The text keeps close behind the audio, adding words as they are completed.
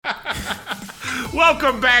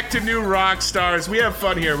Welcome back to New Rock Stars. We have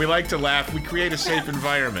fun here. We like to laugh. We create a safe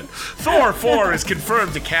environment. Thor 4 is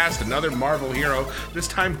confirmed to cast another Marvel hero. This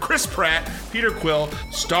time Chris Pratt, Peter Quill,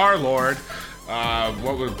 Star-Lord,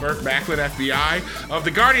 what was Burt Macklin, FBI, of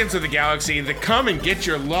the Guardians of the Galaxy, the Come and Get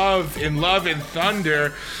Your Love in Love and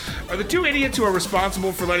Thunder. Are the two idiots who are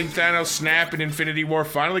responsible for letting Thanos snap in Infinity War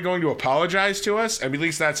finally going to apologize to us? I mean, at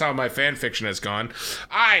least that's how my fan fiction has gone.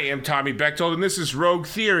 I am Tommy Bechtold, and this is Rogue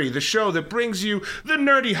Theory, the show that brings you the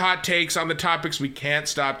nerdy hot takes on the topics we can't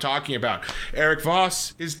stop talking about. Eric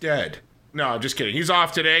Voss is dead. No, I'm just kidding. He's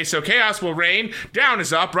off today, so chaos will reign, down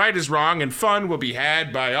is up, right is wrong, and fun will be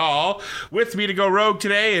had by all. With me to go rogue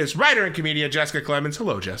today is writer and comedian Jessica Clemens.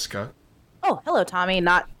 Hello, Jessica. Oh, hello, Tommy.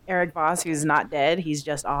 Not Eric Voss, who's not dead. He's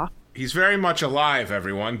just off. He's very much alive,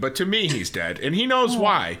 everyone, but to me, he's dead, and he knows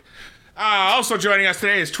why. Also joining us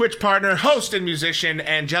today is Twitch partner, host, and musician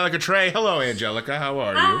Angelica Trey. Hello, Angelica. How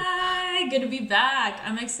are you? Hi, good to be back.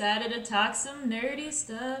 I'm excited to talk some nerdy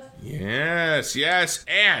stuff. Yes,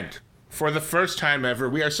 and for the first time ever,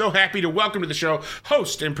 we are so happy to welcome to the show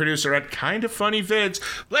host and producer at Kinda Funny Vids,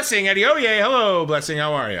 Blessing Adioye. Hello, Blessing.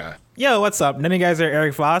 How are you? Yo, what's up? None of you guys are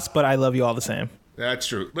Eric Voss, but I love you all the same. That's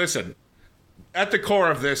true. Listen, at the core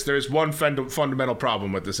of this, there's one fundamental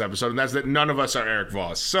problem with this episode, and that's that none of us are Eric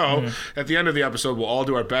Voss. So, at the end of the episode, we'll all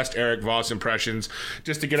do our best Eric Voss impressions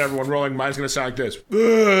just to get everyone rolling. Mine's going to sound like this.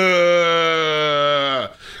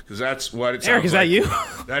 Because that's what it sounds Eric, is that you?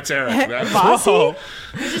 That's Eric. That's Whoa.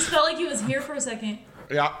 I just felt like he was here for a second.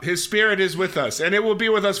 Yeah, his spirit is with us, and it will be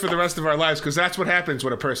with us for the rest of our lives, because that's what happens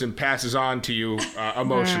when a person passes on to you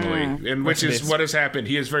emotionally, and which is what has happened.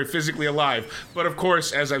 He is very physically alive, but of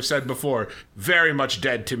course, as I've said before, very much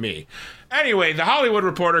dead to me. Anyway, The Hollywood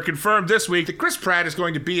Reporter confirmed this week that Chris Pratt is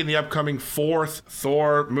going to be in the upcoming fourth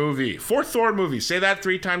Thor movie. Fourth Thor movie. Say that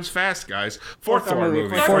 3 times fast, guys. Fourth Thor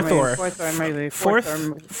movie. Fourth Thor. Fourth Thor movie.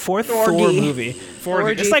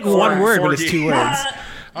 It's like one word, but it's 2 words.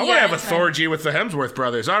 I want to have a Thorgy with the Hemsworth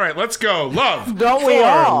brothers. All right, let's go. Love, Don't we Thor,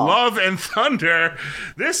 all? Love and Thunder.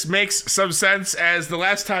 This makes some sense, as the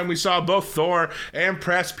last time we saw both Thor and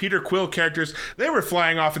Press Peter Quill characters, they were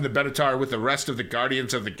flying off in the Benatar with the rest of the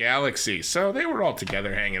Guardians of the Galaxy. So they were all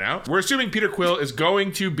together hanging out. We're assuming Peter Quill is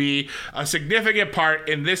going to be a significant part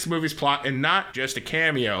in this movie's plot and not just a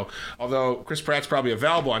cameo. Although Chris Pratt's probably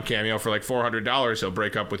available on Cameo for like $400. He'll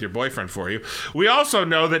break up with your boyfriend for you. We also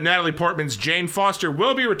know that Natalie Portman's Jane Foster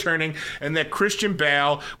will be returning, and that Christian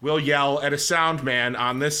Bale will yell at a sound man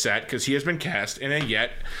on this set because he has been cast in a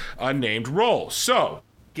yet unnamed role. So,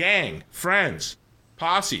 gang, friends,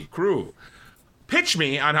 posse, crew, pitch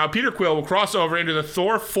me on how Peter Quill will cross over into the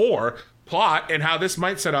Thor 4 plot and how this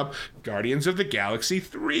might set up Guardians of the Galaxy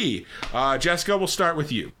 3. Jessica, we'll start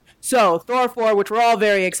with you. So, Thor 4, which we're all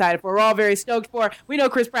very excited for, we're all very stoked for. We know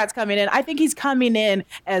Chris Pratt's coming in. I think he's coming in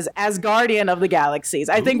as Guardian of the Galaxies.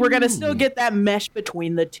 I think we're going to still get that mesh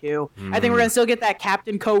between the two. I think we're going to still get that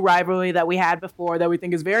Captain Co rivalry that we had before that we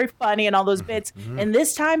think is very funny and all those bits. And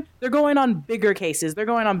this time, they're going on bigger cases. They're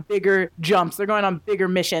going on bigger jumps. They're going on bigger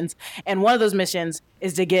missions. And one of those missions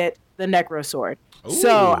is to get the Necro Sword. Ooh.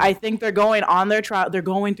 So I think they're going on their trial. They're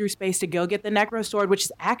going through space to go get the Necro Sword, which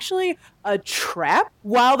is actually a trap.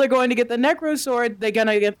 While they're going to get the Necro Sword, they're going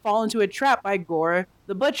to fall into a trap by Gore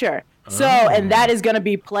the Butcher. So, and that is going to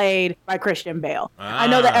be played by Christian Bale. I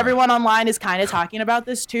know that everyone online is kind of talking about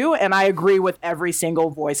this too, and I agree with every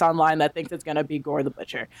single voice online that thinks it's going to be Gore the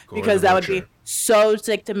Butcher. Because that would be so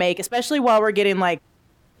sick to make, especially while we're getting like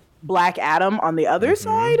Black Adam on the other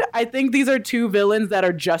side. I think these are two villains that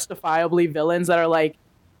are justifiably villains that are like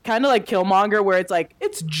kind of like Killmonger, where it's like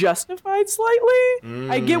it's justified slightly.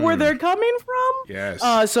 I get where they're coming from.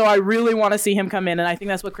 Yes. So I really want to see him come in, and I think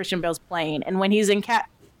that's what Christian Bale's playing. And when he's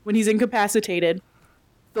incapacitated,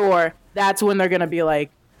 Thor, that's when they're gonna be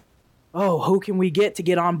like, oh, who can we get to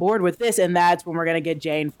get on board with this? And that's when we're going to get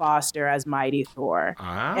Jane Foster as Mighty Thor.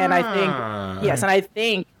 And I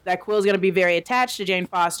think that Quill's going to be very attached to Jane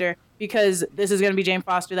Foster because this is going to be Jane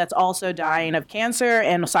Foster that's also dying of cancer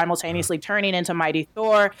and simultaneously turning into Mighty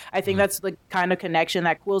Thor. I think that's the kind of connection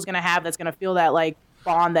that Quill's going to have that's going to feel that like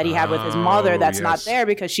bond that he had with his mother that's not there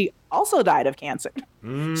because she also died of cancer.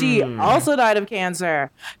 She also died of cancer.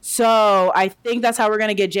 So I think that's how we're going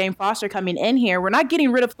to get Jane Foster coming in here. We're not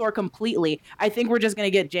getting rid of Thor completely. I think we're just going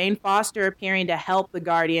to get Jane Foster appearing to help the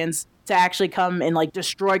Guardians to actually come and like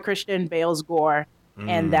destroy Christian Bale's Gore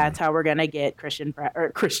And that's how we're gonna get Christian Pratt.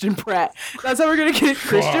 That's how we're gonna get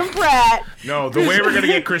Christian Pratt. No, the way we're gonna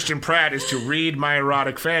get Christian Pratt is to read my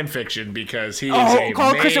erotic fan fiction because he is a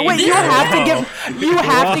call Christian. Wait, you have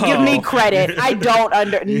to give me credit. I don't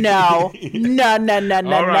No.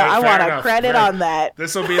 Right, I want a credit on that.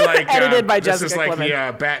 This will be like edited by Jessica This is like Clemens.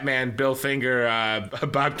 the Batman Bill Finger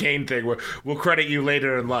Bob Kane thing where we'll credit you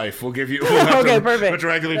later in life. We'll give you perfect.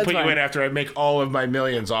 We'll regularly That's put fine. you in after I make all of my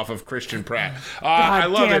millions off of Christian Pratt. God I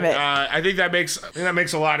love damn it. I think that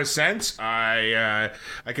makes a lot of sense. I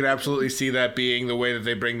could absolutely see that being the way that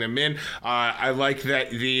they bring them in. I like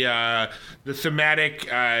that the thematic,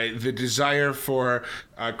 the desire for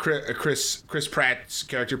Chris Pratt's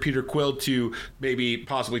character Peter Quill to maybe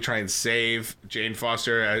possibly try and save Jane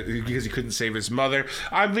Foster because he couldn't save his mother.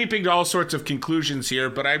 I'm leaping to all sorts of conclusions here,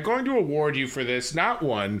 but I'm going to award you for this not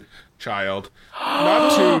one child,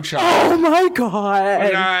 not two child. Oh my god!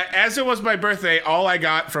 But, as it was my birthday, all I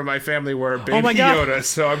got from my family were Baby Yoda.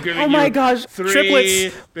 So I'm giving you 3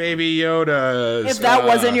 triplets. Baby Yodas. If that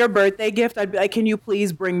wasn't your birthday gift, I'd be like, can you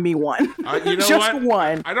please bring me one? You know just what?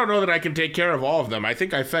 one. I don't know that I can take care of all of them. I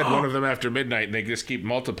think I fed one of them after midnight, and they just keep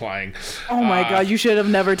multiplying. Oh my god! You should have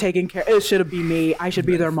never taken care. It should be me. I should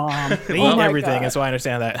be their mom. They eat everything, and so I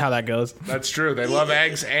understand how that goes. That's true. They love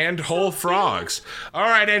eggs and whole frogs. All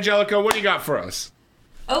right, Angelica, what do you got for us?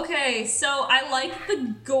 Okay, so I like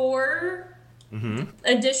the gore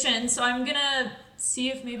addition, so I'm gonna see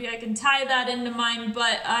if maybe I can tie that into mine,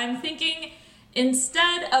 but I'm thinking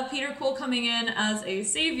instead of Peter Quill coming in as a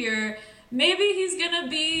savior, maybe he's gonna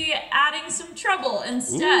be adding some trouble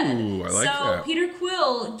instead. Ooh, I like that. Peter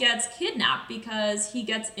Quill gets kidnapped because he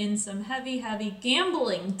gets in some heavy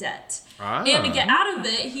gambling debt. And to get out of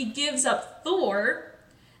it, he gives up Thor,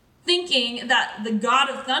 thinking that the God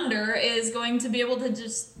of Thunder is going to be able to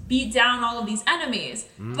just beat down all of these enemies.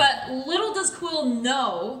 But little does Quill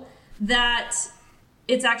know that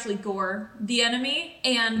it's actually Gore, the enemy,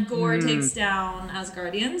 and Gore takes down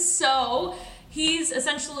Asgardians. So he's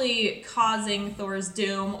essentially causing Thor's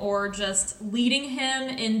doom, or just leading him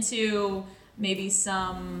into maybe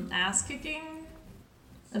some ass-kicking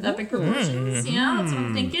of epic proportions. Yeah, that's what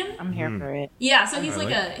I'm thinking. I'm here for it. Yeah, so he's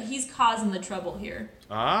he's causing the trouble here.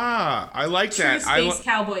 I like True that. space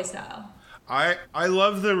cowboy style. I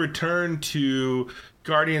love the return to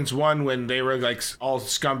Guardians 1 when they were like all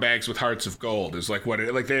scumbags with hearts of gold is like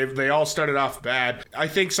they all started off bad. I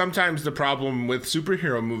think sometimes the problem with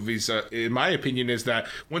superhero movies, in my opinion, is that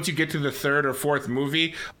once you get to the third or fourth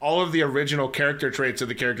movie, all of the original character traits of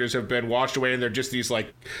the characters have been washed away, and they're just these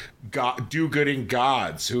like do-gooding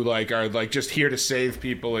gods who are just here to save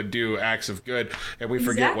people and do acts of good, and we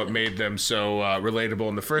forget what made them so relatable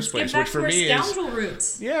in the first place. Which for me is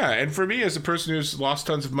roots. Yeah, and for me as a person who's lost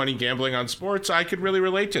tons of money gambling on sports, I could really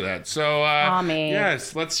relate to that. So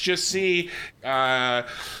yes, let's just see. I'm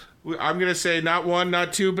gonna say not one,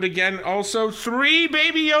 not two, but again, also 3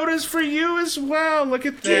 Baby Yodas for you as well. Look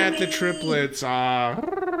at that, the triplets. There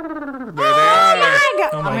they are.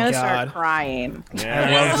 I'm gonna start crying.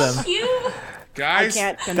 Yeah. I love them. You. Guys,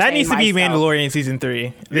 that needs to be Mandalorian season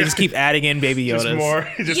 3. They just keep adding in Baby Yodas. Just more.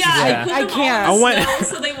 I can't. I want.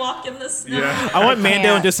 So they walk in the snow. Yeah. I want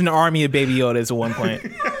Mando and just an army of Baby Yodas at one point.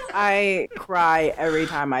 I cry every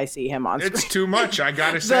time I see him on screen. It's too much. I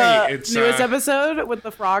gotta say, The it's newest episode with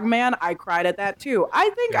the Frog Man. I cried at that too. I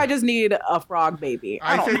think I just need a frog baby.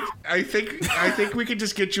 I think we could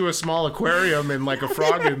just get you a small aquarium and like a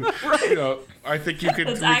frog, and I think we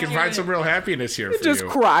can find some real happiness here for just you.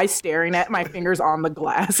 cry staring at my fingers on the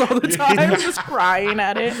glass all the time, just crying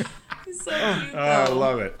at it. So cute. I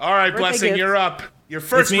love it. All right, Blessing, gift. you're up. Your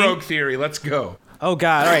first It's me? rogue theory. Let's go. Oh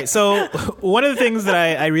God! All right. So one of the things that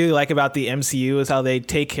I really like about the MCU is how they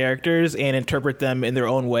take characters and interpret them in their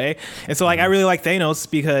own way. And so I really like Thanos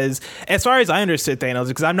because, as far as I understood Thanos,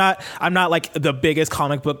 because I'm not like the biggest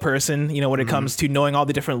comic book person, when it comes to knowing all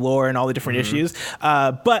the different lore and all the different issues.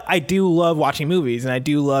 But I do love watching movies, and I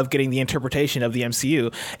do love getting the interpretation of the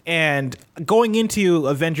MCU. And going into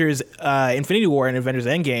Avengers Infinity War and Avengers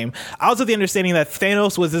Endgame, I was of the understanding that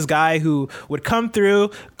Thanos was this guy who would come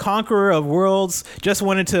through, conqueror of worlds, just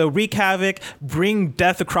wanted to wreak havoc, bring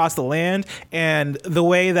death across the land. And the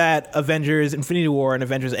way that Avengers Infinity War and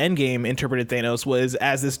Avengers Endgame interpreted Thanos was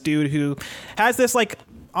as this dude who has this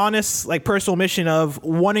honest personal mission of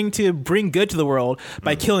wanting to bring good to the world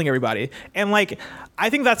by killing everybody. And I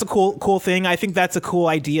think that's a cool thing. I think that's a cool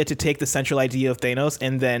idea to take the central idea of Thanos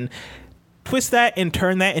and then twist that and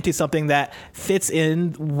turn that into something that fits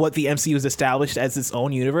in what the MCU has established as its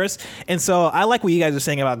own universe. And so I like what you guys are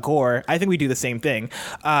saying about Gorr. I think we do the same thing.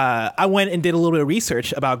 I went and did a little bit of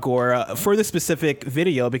research about Gorr for this specific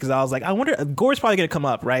video because I was like, I wonder, Gorr's probably going to come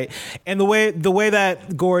up, right? And the way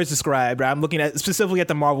that Gorr is described, right, I'm looking at specifically at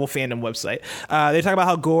the Marvel fandom website. They talk about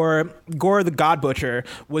how Gorr the God Butcher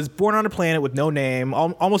was born on a planet with no name.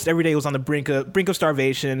 Almost every day he was on the brink of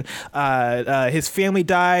starvation. His family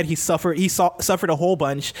died. He suffered a whole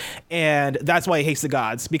bunch, and that's why he hates the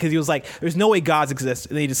gods, because he was like, there's no way gods exist.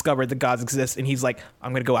 And then he discovered the gods exist, and he's like,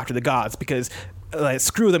 I'm going to go after the gods because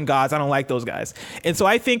screw them gods. I don't like those guys. And so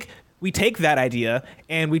I think we take that idea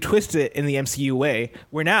and we twist it in the MCU way,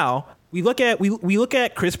 where now we look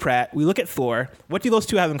at Chris Pratt, we look at Thor. What do those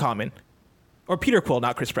two have in common? Or Peter Quill,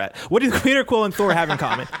 not Chris Pratt. What do Peter Quill and Thor have in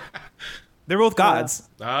common? They're both gods.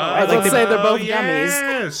 I was say they're both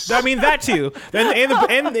yes. dummies. I mean, that too.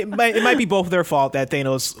 And it might be both their fault that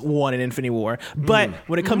Thanos won in Infinity War. But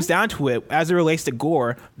when it comes down to it, as it relates to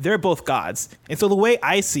Gorr, they're both gods. And so the way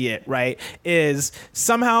I see it, right, is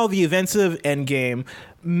somehow the events of Endgame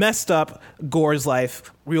messed up Gorr's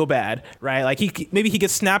life real bad, right? Like maybe he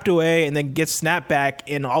gets snapped away and then gets snapped back,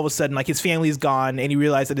 and all of a sudden, like, his family's gone, and he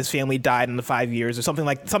realized that his family died in the 5 years or something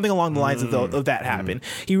along the lines of that happened.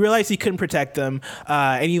 He realized he couldn't protect them,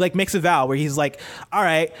 and he like makes a vow where he's like, all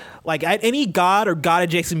right, like any god or god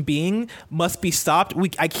adjacent being must be stopped.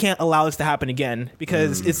 I can't allow this to happen again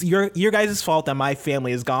because it's your guys' fault that my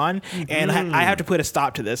family is gone, and I have to put a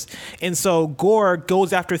stop to this. And so Gorr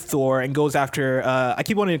goes after Thor and goes after I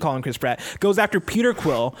keep wanting to call him Chris Pratt, goes after Peter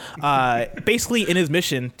Quill, basically in his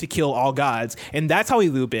mission to kill all gods, and that's how he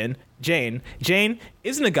loop in Jane. Jane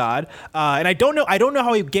isn't a god, and I don't know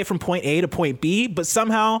how he get from point A to point B, but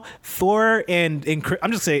somehow Thor and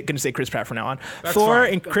I'm just going to say Chris Pratt from now on. That's Thor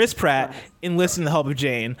fine. and Chris Pratt enlisting the help of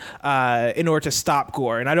Jane in order to stop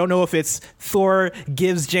Gorr, and I don't know if it's Thor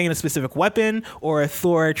gives Jane a specific weapon or if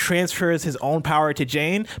Thor transfers his own power to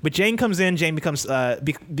Jane, but Jane comes in, Jane becomes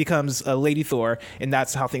Lady Thor, and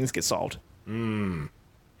that's how things get solved. I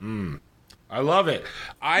love it.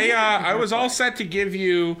 I was all set to give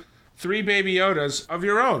you 3 Baby Yodas of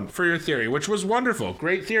your own for your theory, which was wonderful.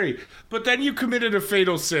 Great theory. But then you committed a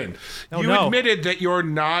fatal sin. You admitted that you're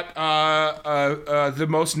not the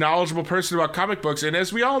most knowledgeable person about comic books. And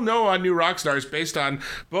as we all know on New Rockstars, based on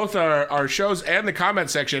both our shows and the comment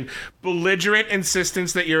section, belligerent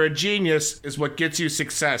insistence that you're a genius is what gets you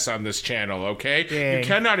success on this channel, okay? Dang. You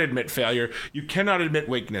cannot admit failure. You cannot admit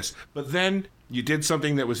weakness. But then you did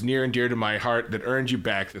something that was near and dear to my heart that earned you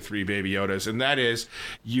back the 3 Baby Yodas, and that is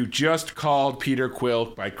you just called Peter Quill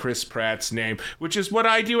by Chris Pratt's name, which is what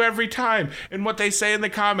I do every time and what they say in the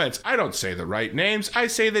comments. I don't say the right names. I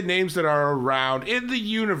say the names that are around in the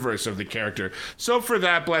universe of the character. So for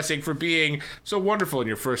that, Blessing, for being so wonderful in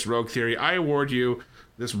your first Rogue Theory, I award you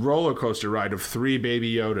this roller coaster ride of 3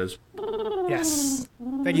 Baby Yodas. Yes.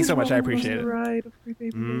 Thank you so much. I appreciate it. Ride of 3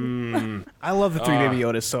 Baby Yodas. I love the 3 Baby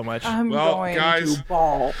Yodas so much. I'm Well, going guys, to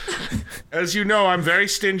ball. As you know, I'm very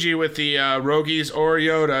stingy with the Rogies or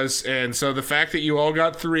Yodas, and so the fact that you all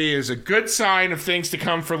got 3 is a good sign of things to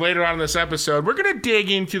come for later on in this episode. We're going to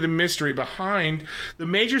dig into the mystery behind the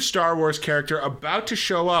major Star Wars character about to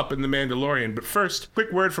show up in The Mandalorian. But first,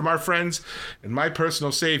 quick word from our friends and my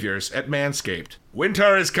personal saviors at Manscaped.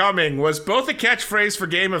 Winter is coming was both a catchphrase for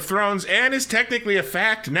Game of Thrones and is technically a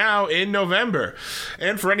fact now in November.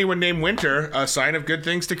 And for anyone named Winter, a sign of good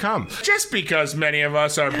things to come. Just because many of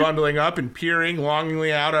us are bundling up and peering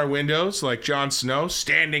longingly out our windows like Jon Snow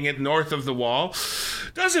standing at north of the wall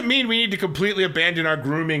doesn't mean we need to completely abandon our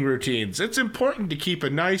grooming routines. It's important to keep a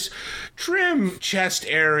nice trim chest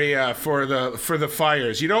area for the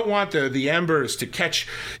fires. You don't want the embers to catch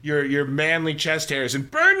your manly chest hairs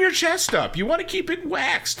and burn your chest up. You want to keep it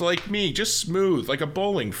waxed like me, just smooth like a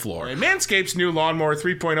bowling floor. And Manscaped's new Lawnmower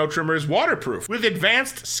 3.0 trimmer is waterproof with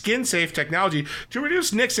advanced skin-safe technology to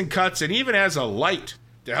reduce nicks and cuts, and even has a light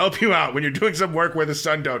to help you out when you're doing some work where the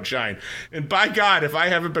sun don't shine. And by God, if I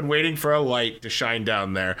haven't been waiting for a light to shine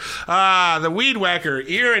down there. The Weed Whacker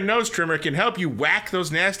ear and nose trimmer can help you whack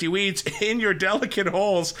those nasty weeds in your delicate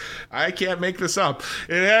holes. I can't make this up.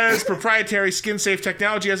 It has proprietary skin-safe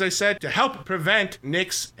technology, as I said, to help prevent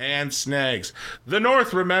nicks and snags. The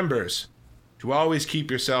North remembers to always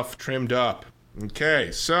keep yourself trimmed up.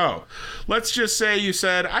 Okay, so let's just say you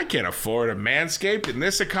said, I can't afford a Manscaped in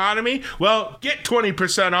this economy. Well, get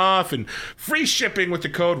 20% off and free shipping with the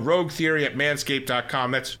code Rogue Theory at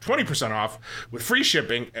manscaped.com. That's 20% off with free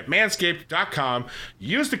shipping at manscaped.com.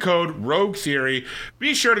 Use the code Rogue Theory.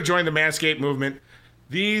 Be sure to join the Manscaped movement.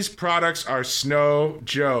 These products are no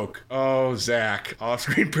joke. Oh, Zach,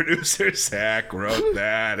 off-screen producer Zach wrote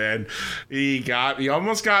that, and he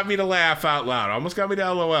almost got me to laugh out loud, almost got me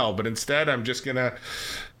to LOL, but instead I'm just gonna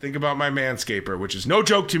think about my Manscaper, which is no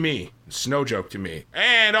joke to me. It's no joke to me.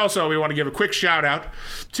 And also, we want to give a quick shout out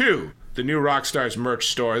to the New Rockstars merch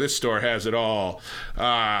store. This store has it all.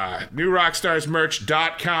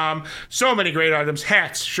 NewRockstarsMerch.com. So many great items.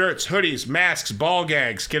 Hats, shirts, hoodies, masks, ball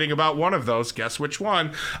gags. Getting about one of those. Guess which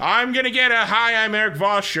one? I'm going to get a Hi, I'm Eric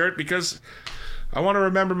Voss shirt because I want to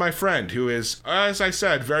remember my friend who is, as I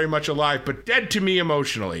said, very much alive, but dead to me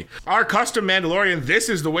emotionally. Our custom Mandalorian This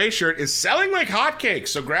Is the Way shirt is selling like hotcakes,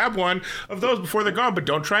 so grab one of those before they're gone, but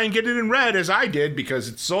don't try and get it in red as I did because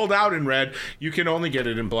it's sold out in red. You can only get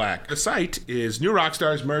it in black. The site is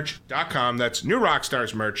NewRockstarsMerch.com. That's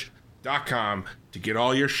NewRockstarsMerch.com to get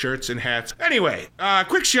all your shirts and hats. Anyway,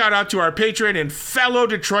 quick shout out to our patron and fellow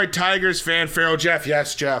Detroit Tigers fan, Pharaoh Jeff.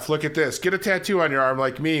 Yes, Jeff, look at this. Get a tattoo on your arm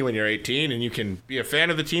like me when you're 18 and you can be a fan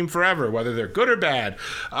of the team forever, whether they're good or bad.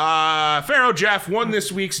 Pharaoh Jeff won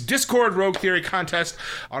this week's Discord Rogue Theory contest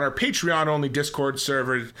on our Patreon-only Discord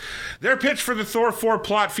server. Their pitch for the Thor 4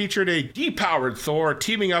 plot featured a depowered Thor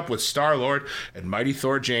teaming up with Star-Lord and Mighty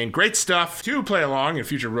Thor Jane. Great stuff to play along in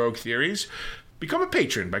future Rogue Theories. Become a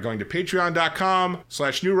patron by going to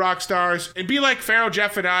patreon.com/newrockstars and be like Pharaoh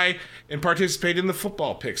Jeff and I and participate in the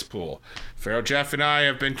football picks pool. Pharaoh Jeff and I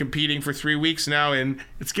have been competing for 3 weeks now, and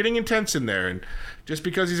it's getting intense in there. And just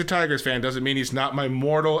because he's a Tigers fan doesn't mean he's not my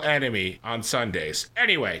mortal enemy on Sundays.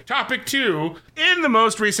 Anyway, topic 2. In the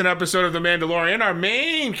most recent episode of The Mandalorian, our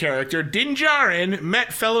main character, Din Djarin,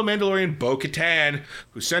 met fellow Mandalorian Bo-Katan,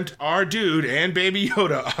 who sent our dude and Baby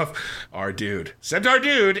Yoda off. Sent our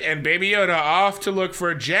dude and Baby Yoda off to look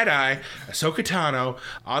for Jedi Ahsoka Tano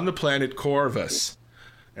on the planet Corvus.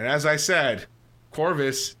 And as I said,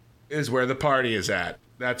 Corvus is where the party is at.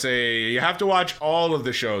 You have to watch all of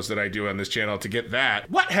the shows that I do on this channel to get that.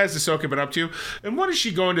 What has Ahsoka been up to? And what is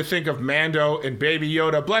she going to think of Mando and Baby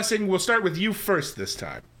Yoda? Blessing, we'll start with you first this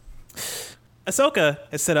time. Ahsoka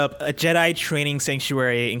has set up a Jedi training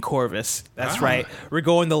sanctuary in Corvus. That's right. We're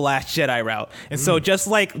going the Last Jedi route. And so just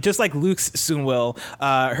like Luke's soon will,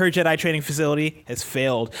 her Jedi training facility has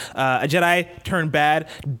failed. A Jedi turned bad,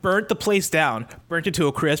 burnt the place down, burnt it to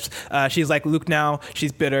a crisp. She's like Luke now.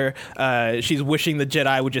 She's bitter. She's wishing the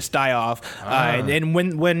Jedi would just die off. And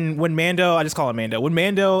when Mando, I just call him Mando, when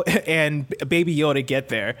Mando and Baby Yoda get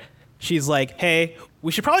there, she's like, hey,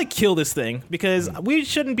 we should probably kill this thing because we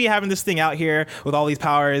shouldn't be having this thing out here with all these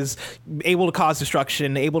powers, able to cause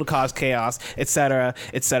destruction, able to cause chaos, etc.,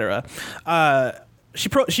 etc.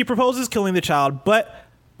 She proposes killing the child, but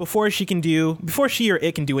before she or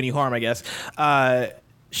it can do any harm, I guess,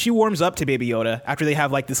 she warms up to Baby Yoda after they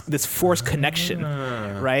have like this forced connection,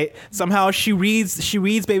 right? Somehow she reads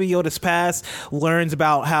Baby Yoda's past, learns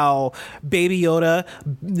about how Baby Yoda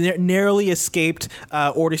narrowly escaped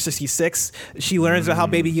Order 66. She learns about how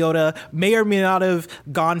Baby Yoda may or may not have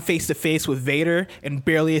gone face to face with Vader and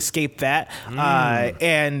barely escaped that.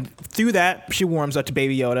 And through that, she warms up to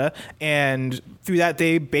Baby Yoda, and through that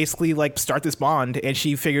they basically like start this bond, and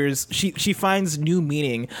she figures she finds new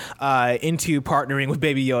meaning into partnering with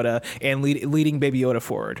Baby Yoda and leading Baby Yoda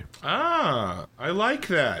forward. I like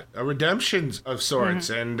that. A redemption of sorts,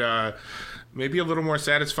 and maybe a little more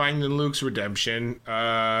satisfying than Luke's redemption.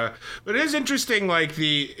 But it is interesting, like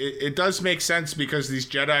it does make sense because these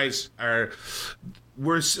Jedis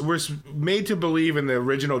we're made to believe in the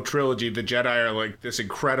original trilogy the Jedi are like this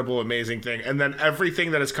incredible, amazing thing, and then everything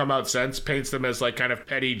that has come out since paints them as like kind of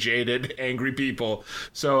petty, jaded, angry people.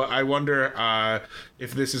 So I wonder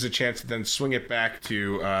if this is a chance to then swing it back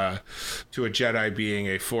to a Jedi being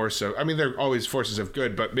a force of, I mean, they're always forces of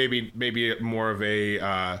good, but maybe more of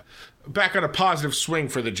a back on a positive swing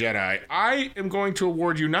for the Jedi. I am going to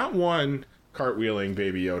award you not one cartwheeling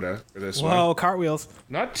Baby Yoda for this one. Whoa, cartwheels.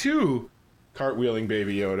 Not two cartwheeling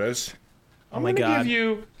Baby Yodas. I'm going to give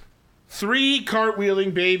you 3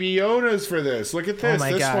 cartwheeling Baby Yodas for this. Look at this.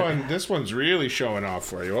 This one's really showing off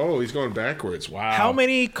for you. Oh, he's going backwards. Wow. How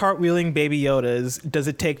many cartwheeling Baby Yodas does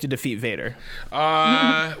it take to defeat Vader?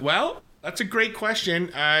 Well, that's a great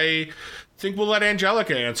question. I think we'll let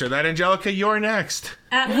Angelica answer that. Angelica, you're next.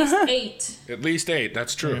 At least 8. At least 8.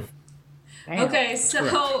 That's true. Okay,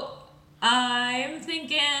 so I'm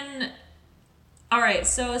thinking... All right,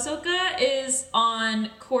 so Ahsoka is on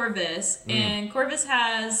Corvus, and Corvus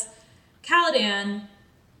has Caladan.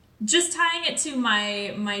 Just tying it to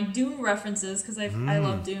my Dune references, because I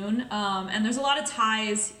love Dune, and there's a lot of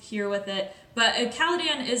ties here with it. But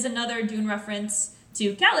Caladan is another Dune reference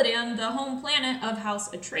to Caladan, the home planet of House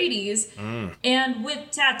Atreides. And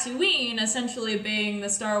with Tatooine essentially being the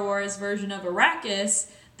Star Wars version of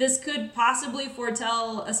Arrakis, this could possibly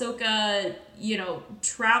foretell Ahsoka,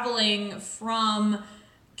 traveling from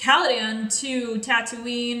Caladan to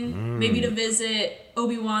Tatooine, maybe to visit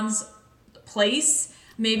Obi-Wan's place,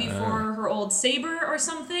 maybe for her old saber or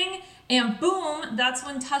something. And boom, that's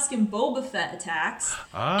when Tusken Boba Fett attacks.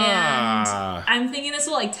 And I'm thinking this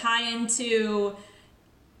will tie into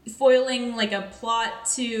foiling a plot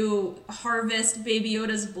to harvest Baby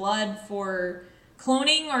Yoda's blood for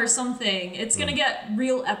cloning or something. It's gonna get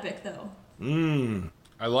real epic though.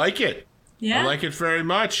 I like it. Yeah. I like it very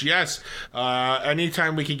much, yes.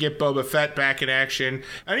 Anytime we can get Boba Fett back in action,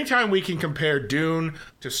 anytime we can compare Dune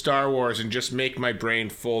to Star Wars and just make my brain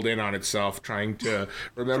fold in on itself, trying to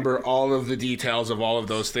remember all of the details of all of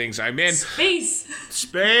those things, I'm in. Space!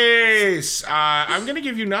 I'm going to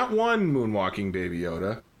give you not one moonwalking Baby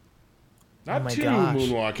Yoda, not two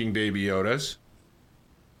moonwalking Baby Yodas,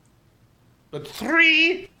 but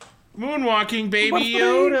 3 moonwalking Baby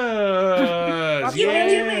Yodas.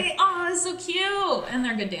 Yeah. Oh, it's so cute. And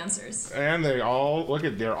they're good dancers. And they're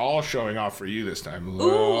all showing off for you this time. Ooh.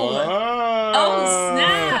 Oh,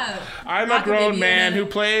 snap. I'm a grown man who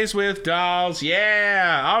plays with dolls.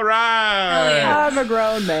 Yeah. All right. Yeah. I'm a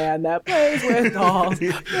grown man that plays with dolls.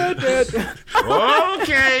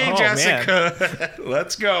 Okay, Jessica.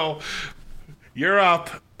 Let's go. You're up.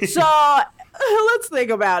 So let's think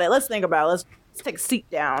about it. Let's take a seat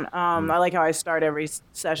down. I like how I start every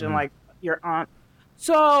session like your aunt.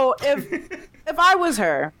 So if I was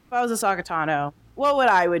her, if I was Ahsoka Tano, what would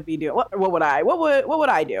I be doing? What would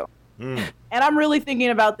I do? And I'm really thinking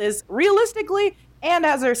about this realistically and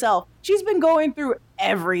as herself. She's been going through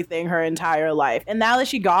everything her entire life, and now that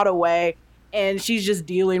she got away and she's just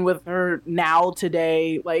dealing with her now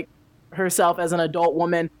today, like herself as an adult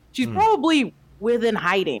woman, she's probably within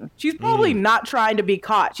hiding. She's probably not trying to be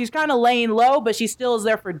caught. She's kind of laying low, but she still is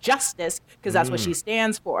there for justice because that's what she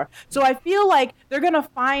stands for. So I feel like they're going to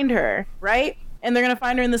find her, right? And they're going to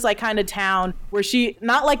find her in this kind of town where she,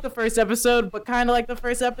 not like the first episode, but kind of like the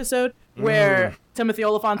first episode where Timothy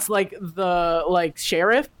Oliphant's the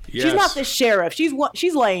sheriff. Yes. She's not the sheriff.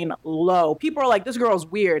 She's laying low. People are like, this girl's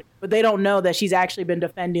weird, but they don't know that she's actually been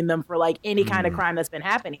defending them for any kind of crime that's been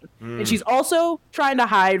happening. And she's also trying to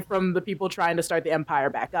hide from the people trying to start the Empire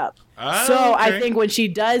back up. So I think when she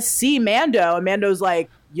does see Mando, and Mando's like,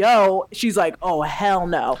 yo, she's like, oh, hell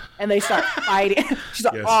no. And they start fighting. She's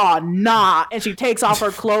like, oh, nah. And she takes off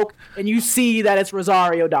her cloak, and you see that it's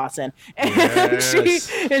Rosario Dawson. And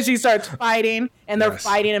she starts fighting, and they're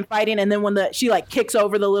fighting and fighting. And then when she kicks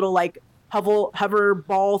over the little hover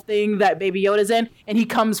ball thing that Baby Yoda's in, and he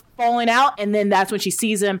comes falling out, and then that's when she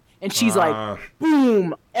sees him, and she's like,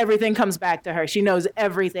 boom, everything comes back to her. She knows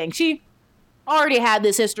everything. She already had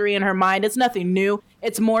this history in her mind. It's nothing new.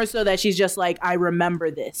 It's more so that she's just like, I remember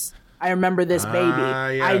this. I remember this baby.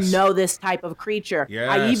 Yes. I know this type of creature. Yes.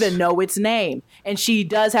 I even know its name. And she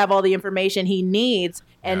does have all the information he needs.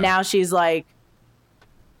 And now she's like,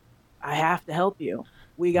 I have to help you.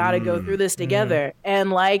 We got to go through this together. And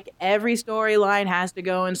like every storyline has to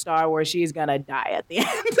go in Star Wars, she's going to die at the end.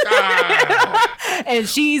 And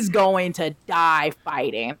she's going to die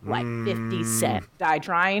fighting like 50 Cent. Die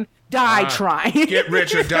trying. Die trying. Get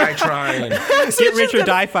rich or die trying. Get rich or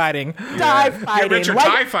die fighting. Die fighting. Get rich or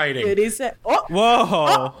die fighting. 50 Cent. Oh.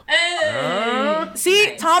 Whoa.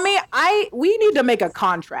 See, Tommy, we need to make a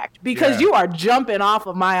contract because you are jumping off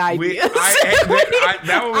of my ideas.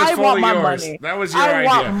 That one was I fully want my yours. money. That was your idea.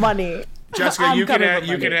 I want money. Jessica, you can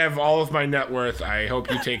have all of my net worth. I hope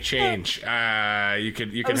you take change. You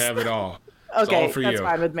can have it all. Okay, all for that's you.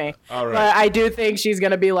 fine with me. All right. But I do think she's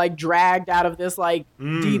gonna be dragged out of this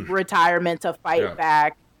deep retirement to fight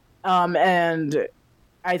back, and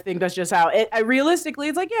I think that's just how it. Realistically,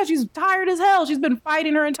 it's she's tired as hell. She's been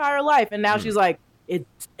fighting her entire life, and now she's like, it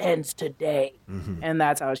ends today, and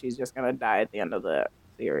that's how she's just gonna die at the end of the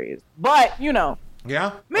series. But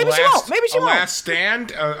Yeah, maybe she won't. Maybe she won't. A last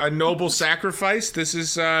stand, a noble sacrifice. This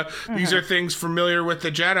is these are things familiar with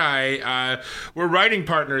the Jedi. We're writing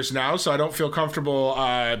partners now, so I don't feel comfortable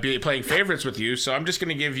playing favorites with you. So I'm just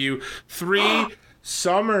going to give you 3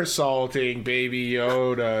 somersaulting Baby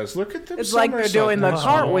Yodas. Look at them. It's like they're doing the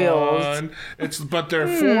cartwheels. But they're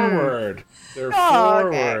forward. They're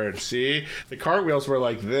forward. Okay. See, the cartwheels were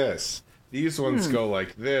like this. These ones go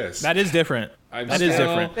like this. That is different. That is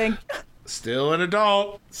different. Still an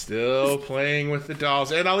adult, still playing with the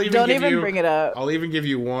dolls, and I'll even bring it up. I'll even give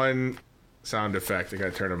you one sound effect. I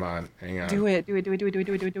gotta turn them on. Hang on. Do it.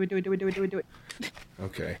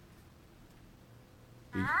 Okay.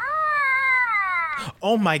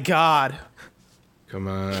 Oh my god. Come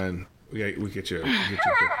on. We get you.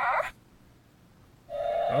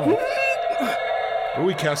 Oh,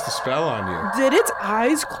 we cast a spell on you. Did its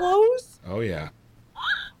eyes close? Oh, yeah.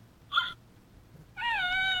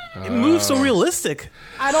 It moves so realistic.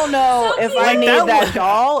 I don't know if I need that that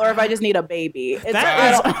doll or if I just need a baby.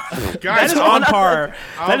 That is on par.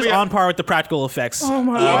 That is on par with the practical effects of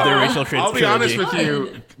the original trilogy. I'll be honest with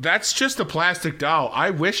you. That's just a plastic doll. I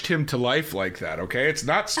wished him to life like that, okay? It's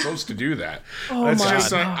not supposed to do that. That's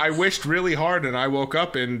just I wished really hard, and I woke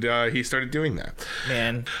up, and he started doing that.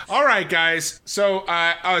 Man. All right, guys. So,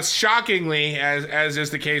 shockingly, as is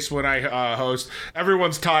the case when I host,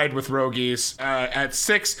 everyone's tied with Rogues at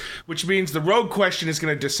 6, which means the Rogue question is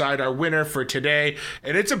going to decide our winner for today,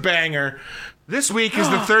 and it's a banger. This week is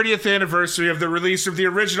the 30th anniversary of the release of the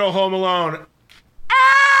original Home Alone.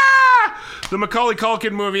 The Macaulay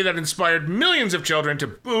Culkin movie that inspired millions of children to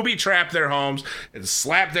booby-trap their homes and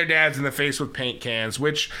slap their dads in the face with paint cans,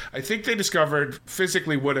 which I think they discovered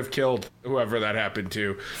physically would have killed whoever that happened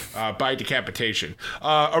to by decapitation.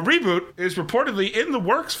 A reboot is reportedly in the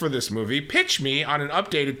works for this movie. Pitch me on an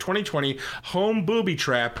updated 2020 home booby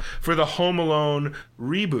trap for the Home Alone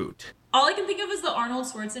reboot. All I can think of is the Arnold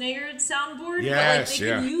Schwarzenegger soundboard. Yes, but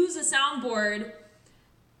they can use a soundboard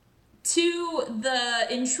to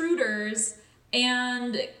the intruders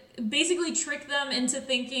and basically trick them into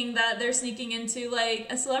thinking that they're sneaking into like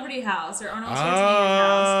a celebrity house or Arnold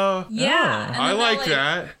Schwarzenegger's house. Yeah. And I like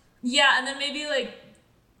that. Yeah, and then maybe like,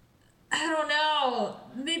 I don't know.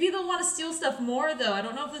 Maybe they'll want to steal stuff more though. I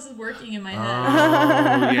don't know if this is working in my head.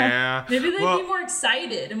 Oh, yeah. Maybe they'd be more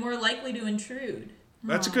excited and more likely to intrude.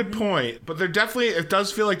 That's a good point, but it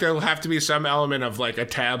does feel like there'll have to be some element of like a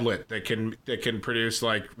tablet that can produce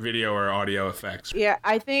like video or audio effects. Yeah,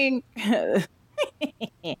 I think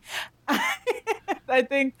I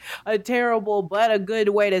think a terrible but a good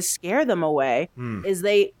way to scare them away is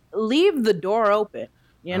they leave the door open.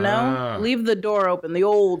 You know, leave the door open, the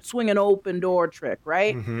old swinging open door trick,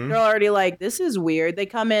 right? Mm-hmm. They're already like, this is weird. They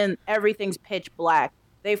come in, everything's pitch black.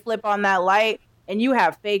 They flip on that light. And you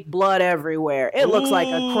have fake blood everywhere. It looks like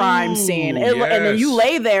a crime scene. And then you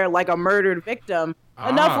lay there like a murdered victim.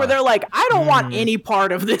 Enough where they're like, I don't want any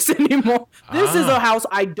part of this anymore. This is a house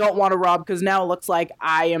I don't want to rob because now it looks like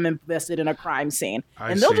I am invested in a crime scene.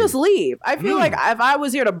 And they'll just leave. I feel like if I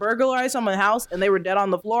was here to burglarize someone's house and they were dead on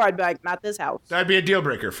the floor, I'd be like, not this house. That'd be a deal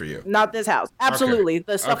breaker for you. Not this house. Absolutely.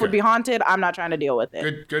 The stuff would be haunted. I'm not trying to deal with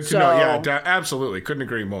it. Good to know. Yeah, absolutely. Couldn't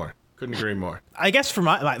agree more. I guess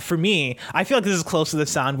for me, I feel like this is close to the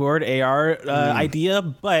soundboard AR idea,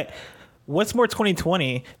 but what's more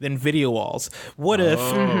 2020 than video walls? What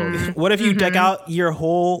if you deck out your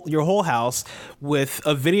whole house with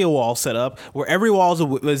a video wall set up where every wall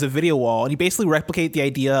is a video wall, and you basically replicate the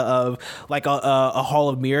idea of like a hall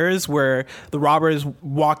of mirrors where the robbers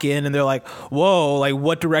walk in and they're like, whoa, like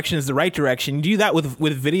what direction is the right direction? You do that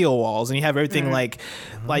with video walls, and you have everything like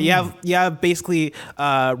you have basically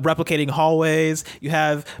replicating hallways. You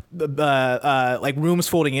have like rooms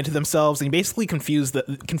folding into themselves, and you basically confuse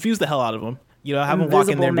the hell out of them. You know, have them walk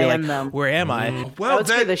in there and be like, where am I? Well,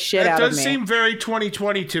 that does seem very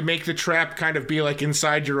 2020 to make the trap kind of be like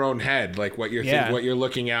inside your own head, like what you're what you're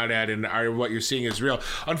looking out at and what you're seeing is real.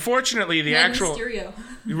 Unfortunately, the actual Mysterio.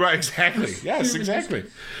 Right, exactly. Yes, exactly.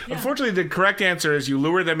 Yeah. Unfortunately, the correct answer is you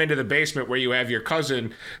lure them into the basement where you have your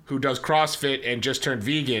cousin who does CrossFit and just turned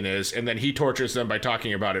vegan and then he tortures them by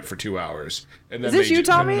talking about it for 2 hours. And then is this you,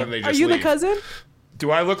 Tommy? Are you the cousin? Do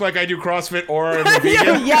I look like I do CrossFit or am a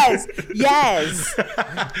vegan? Yes.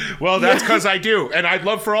 Well, that's because I do, and I'd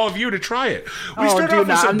love for all of you to try it. We start off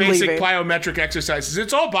with some basic plyometric exercises.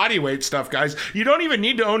 It's all body weight stuff, guys. You don't even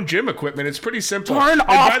need to own gym equipment. It's pretty simple. Turn and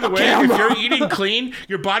off by the way, camera. if you're eating clean,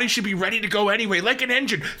 your body should be ready to go anyway, like an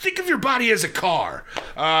engine. Think of your body as a car.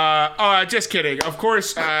 Just kidding. Of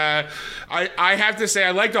course, I have to say I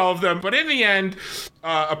liked all of them, but in the end,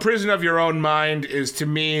 a prison of your own mind is, to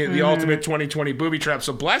me, the ultimate 2020 booby trap.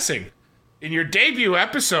 So, Blessing, in your debut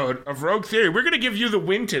episode of Rogue Theory, we're going to give you the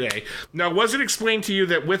win today. Now, was it explained to you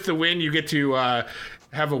that with the win, you get to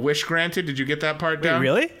have a wish granted? Did you get that part down? Wait,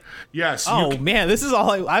 really? Yes. Oh, man, this is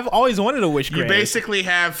all I've always wanted a wish granted. You basically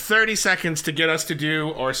have 30 seconds to get us to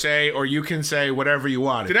do or say, or you can say whatever you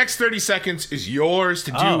want. The next 30 seconds is yours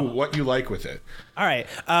to do what you like with it. All right.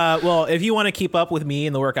 Well, if you want to keep up with me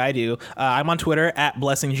and the work I do, I'm on Twitter at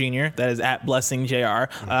Blessing Jr. That is at Blessing Jr.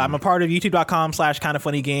 I'm a part of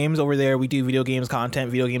youtube.com/KindaFunnyGames. Over there, we do video games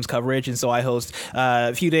content, video games coverage. And so I host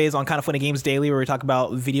a few days on Kinda Funny Games Daily where we talk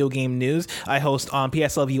about video game news. I host on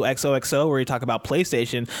PSLVU XOXO where we talk about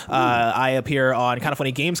PlayStation. I appear on Kind of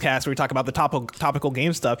Funny Gamescast, where we talk about the topical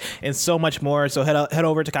game stuff and so much more. So head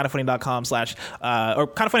over to kindoffunny.com or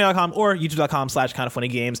kindoffunny.com or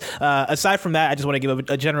youtube.com/kindoffunnygames. Aside from that, I just want to give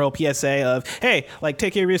a general PSA of, hey, like,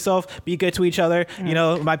 take care of yourself, be good to each other. You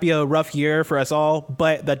know, it might be a rough year for us all,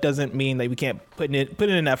 but that doesn't mean that we can't put in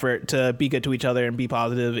an effort to be good to each other and be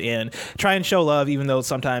positive and try and show love, even though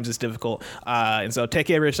sometimes it's difficult. And so take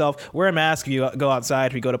care of yourself, wear a mask if you go outside,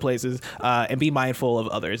 if you go to places, and be mindful of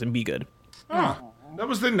others and be good. Oh, that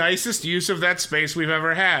was the nicest use of that space we've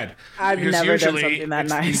ever had. I've never done something that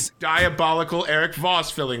nice. The diabolical Eric Voss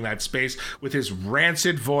filling that space with his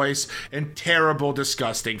rancid voice and terrible,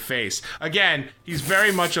 disgusting face. Again, he's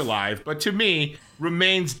very much alive, but to me,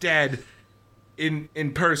 remains dead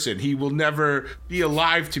in person. He will never be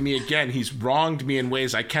alive to me again. He's wronged me in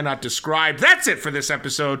ways I cannot describe. That's it for this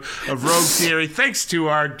episode of Rogue Theory. Thanks to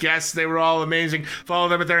our guests. They were all amazing. Follow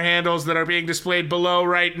them at their handles that are being displayed below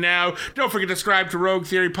right now. Don't forget to subscribe to Rogue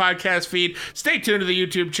Theory podcast feed. Stay tuned to the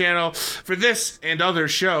YouTube channel for this and other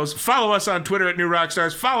shows. Follow us on Twitter at New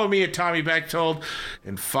Rockstars. Follow me at Tommy Bechtold.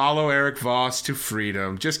 And follow Eric Voss to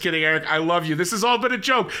freedom. Just kidding, Eric. I love you. This has all been a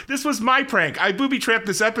joke. This was my prank. I booby-trapped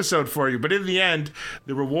this episode for you, but in the end,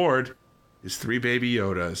 the reward is 3 baby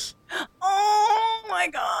Yodas. Oh my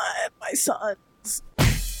God, my son.